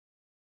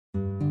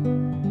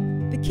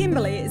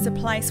Kimberley is a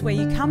place where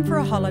you come for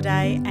a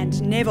holiday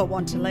and never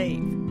want to leave.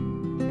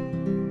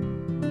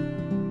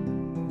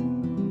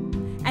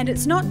 And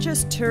it's not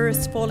just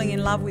tourists falling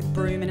in love with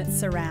Broome and its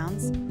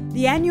surrounds.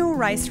 The annual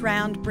race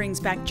round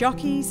brings back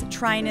jockeys,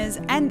 trainers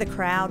and the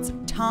crowds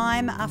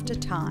time after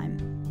time.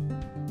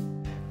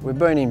 We've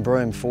been in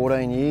Broome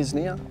 14 years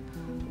now.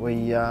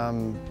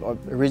 I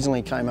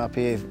originally came up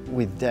here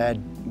with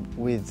Dad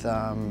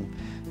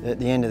at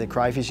the end of the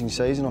crayfishing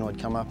season. I'd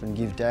come up and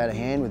give Dad a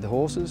hand with the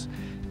horses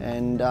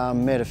and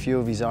met a few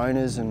of his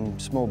owners and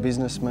small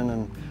businessmen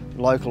and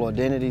local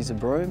identities of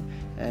Broome,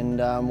 and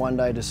one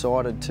day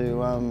decided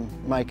to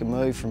make a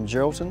move from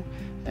Geraldton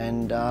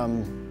and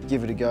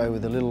give it a go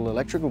with a little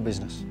electrical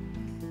business.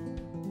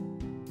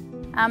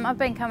 I've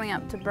been coming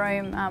up to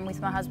Broome with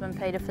my husband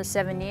Peter for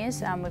 7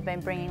 years. We've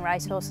been bringing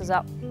racehorses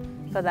up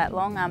for that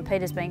long.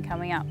 Peter's been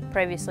coming up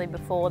previously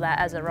before that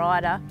as a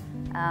rider,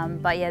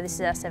 but yeah, this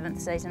is our 7th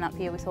season up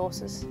here with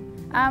horses.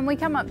 We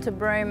come up to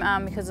Broome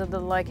because of the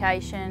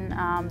location,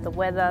 the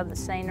weather, the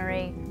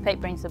scenery. Pete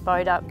brings the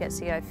boat up, gets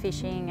to go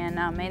fishing, and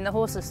I mean the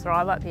horses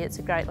thrive up here. It's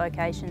a great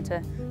location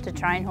to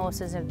train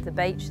horses at the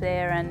beach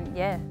there, and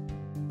yeah.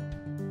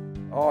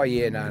 Oh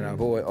yeah, no,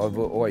 I've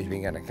always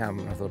been going to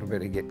come. I thought I'd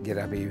better get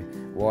up here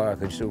while I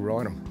could still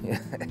ride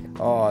them.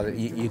 Oh,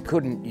 you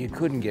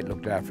couldn't get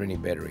looked after any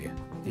better here.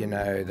 You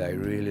know, they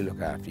really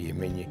look after you. I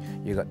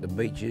mean, you got the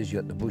beaches, you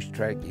got the bush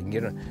track. You can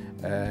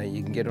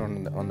get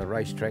on the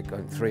racetrack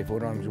 3 or 4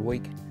 times a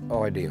week.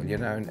 Ideal, you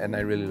know, and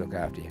they really look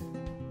after you.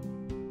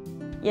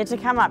 Yeah, to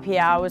come up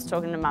here, I was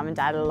talking to Mum and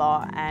Dad a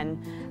lot, and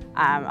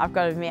I've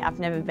got to admit, I've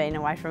never been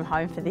away from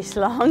home for this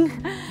long.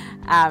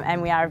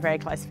 And we are a very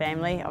close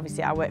family.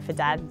 Obviously, I work for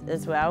Dad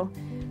as well.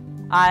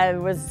 I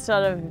was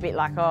sort of a bit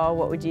like, oh,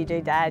 what would you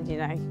do, Dad? You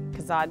know,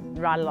 because I'd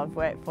write a lot of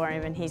work for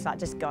him, and he's like,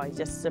 just go. He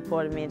just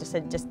supported me and just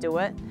said, just do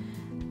it.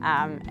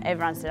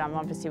 Everyone said I'm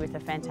obviously with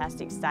a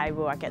fantastic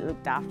stable. I get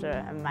looked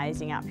after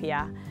amazing up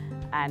here,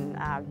 and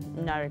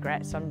no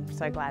regrets. I'm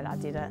so glad I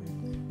did it.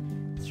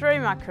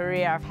 Through my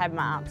career, I've had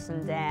my ups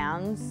and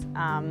downs.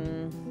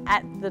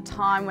 At the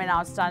time when I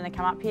was starting to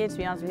come up here, to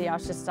be honest with you, I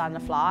was just starting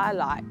to fly,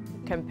 like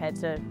compared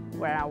to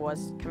where I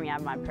was coming out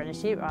of my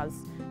apprenticeship. I was,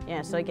 you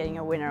know, sort of getting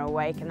a winner a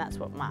week, and that's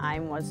what my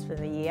aim was for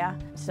the year.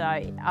 So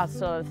I was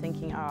sort of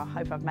thinking, oh, I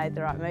hope I've made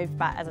the right move.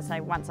 But as I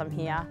say, once I'm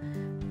here,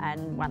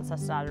 and once I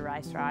started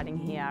race riding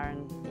here,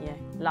 and yeah,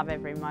 love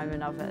every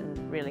moment of it,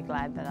 and really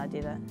glad that I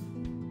did it.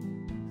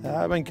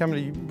 I've been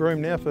coming to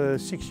Broome now for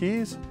 6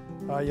 years.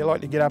 You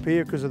like to get up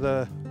here because of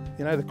the,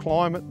 you know, the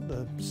climate,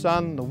 the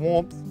sun, the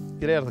warmth.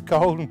 Get out of the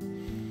cold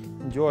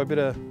and enjoy a bit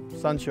of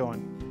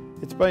sunshine.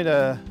 It's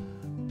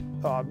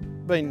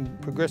been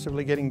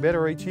progressively getting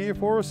better each year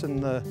for us,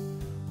 and the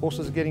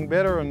horses are getting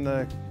better, and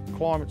the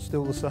climate's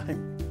still the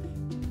same.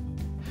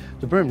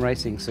 The Broome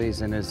racing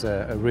season is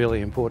a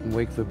really important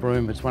week for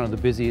Broome. It's one of the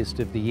busiest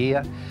of the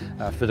year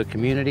for the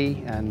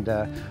community and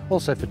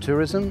also for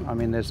tourism. I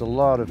mean, there's a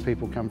lot of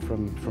people come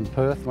from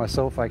Perth.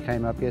 Myself, I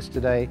came up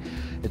yesterday.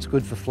 It's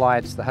good for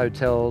flights, the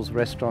hotels,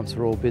 restaurants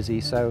are all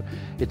busy, so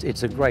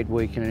it's a great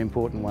week and an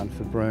important one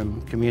for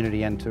Broome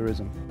community and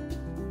tourism.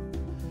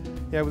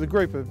 Yeah, with a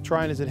group of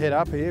trainers that head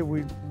up here,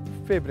 we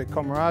fair bit of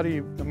camaraderie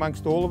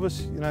amongst all of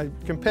us. You know,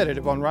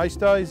 competitive on race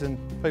days, and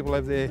people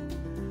have their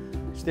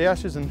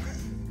stoushes and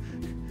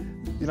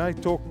you know,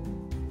 talk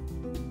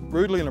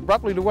rudely and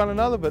abruptly to one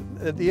another, but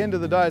at the end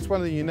of the day, it's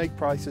one of the unique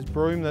places,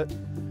 Broome, that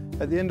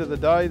at the end of the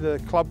day, the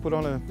club put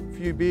on a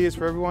few beers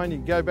for everyone. You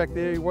go back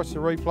there, you watch the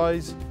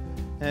replays,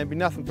 and it'd be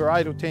nothing for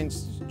 8 or 10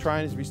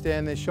 trainers to be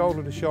standing there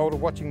shoulder to shoulder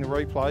watching the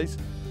replays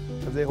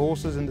of their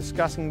horses and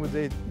discussing with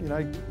their, you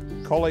know,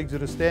 colleagues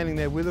that are standing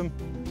there with them.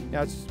 You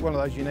know, it's one of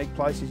those unique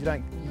places.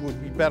 You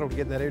would be battled to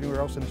get that anywhere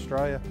else in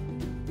Australia.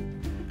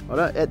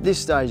 At this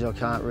stage, I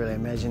can't really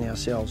imagine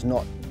ourselves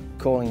not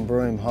calling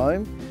Broome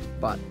home,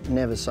 but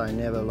never say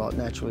never. Like,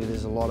 naturally,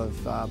 there's a lot of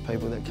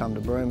people that come to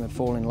Broome and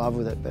fall in love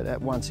with it,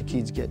 but once the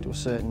kids get to a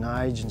certain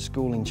age and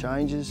schooling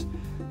changes,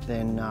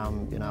 then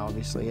you know,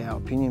 obviously our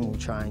opinion will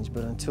change.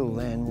 But until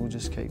then, we'll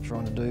just keep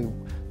trying to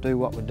do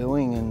what we're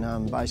doing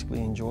and basically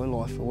enjoy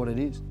life for what it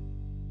is.